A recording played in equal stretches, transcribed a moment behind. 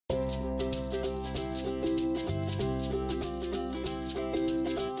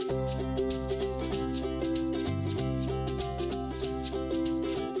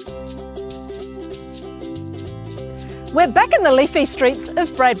We're back in the leafy streets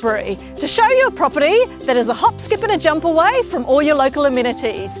of Bradbury to show you a property that is a hop, skip and a jump away from all your local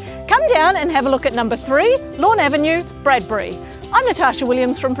amenities. Come down and have a look at number 3, Lawn Avenue, Bradbury. I'm Natasha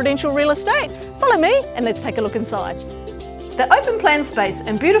Williams from Prudential Real Estate. Follow me and let's take a look inside. The open plan space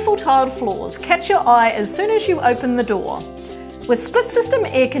and beautiful tiled floors catch your eye as soon as you open the door. With split system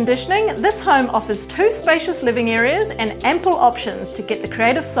air conditioning, this home offers 2 spacious living areas and ample options to get the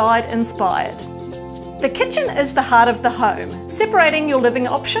creative side inspired. The kitchen is the heart of the home, separating your living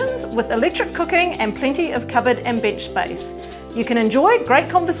options with electric cooking and plenty of cupboard and bench space. You can enjoy great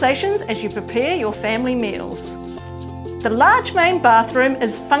conversations as you prepare your family meals. The large main bathroom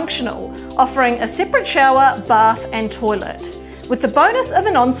is functional, offering a separate shower, bath and toilet. With the bonus of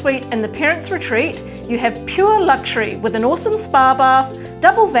an ensuite in the parents' retreat, you have pure luxury with an awesome spa bath,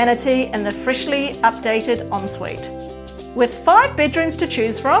 double vanity and the freshly updated ensuite. With 5 bedrooms to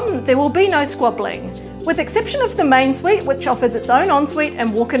choose from, there will be no squabbling, with exception of the main suite, which offers its own ensuite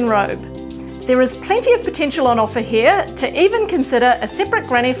and walk-in robe. There is plenty of potential on offer here to even consider a separate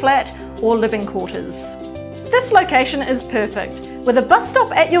granny flat or living quarters. This location is perfect, with a bus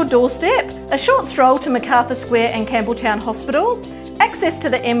stop at your doorstep, a short stroll to MacArthur Square and Campbelltown Hospital, access to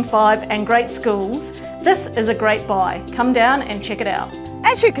the M5 and great schools. This is a great buy. Come down and check it out.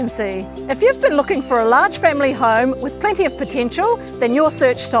 As you can see, if you've been looking for a large family home with plenty of potential, then your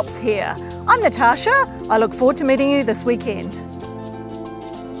search stops here. I'm Natasha. I look forward to meeting you this weekend.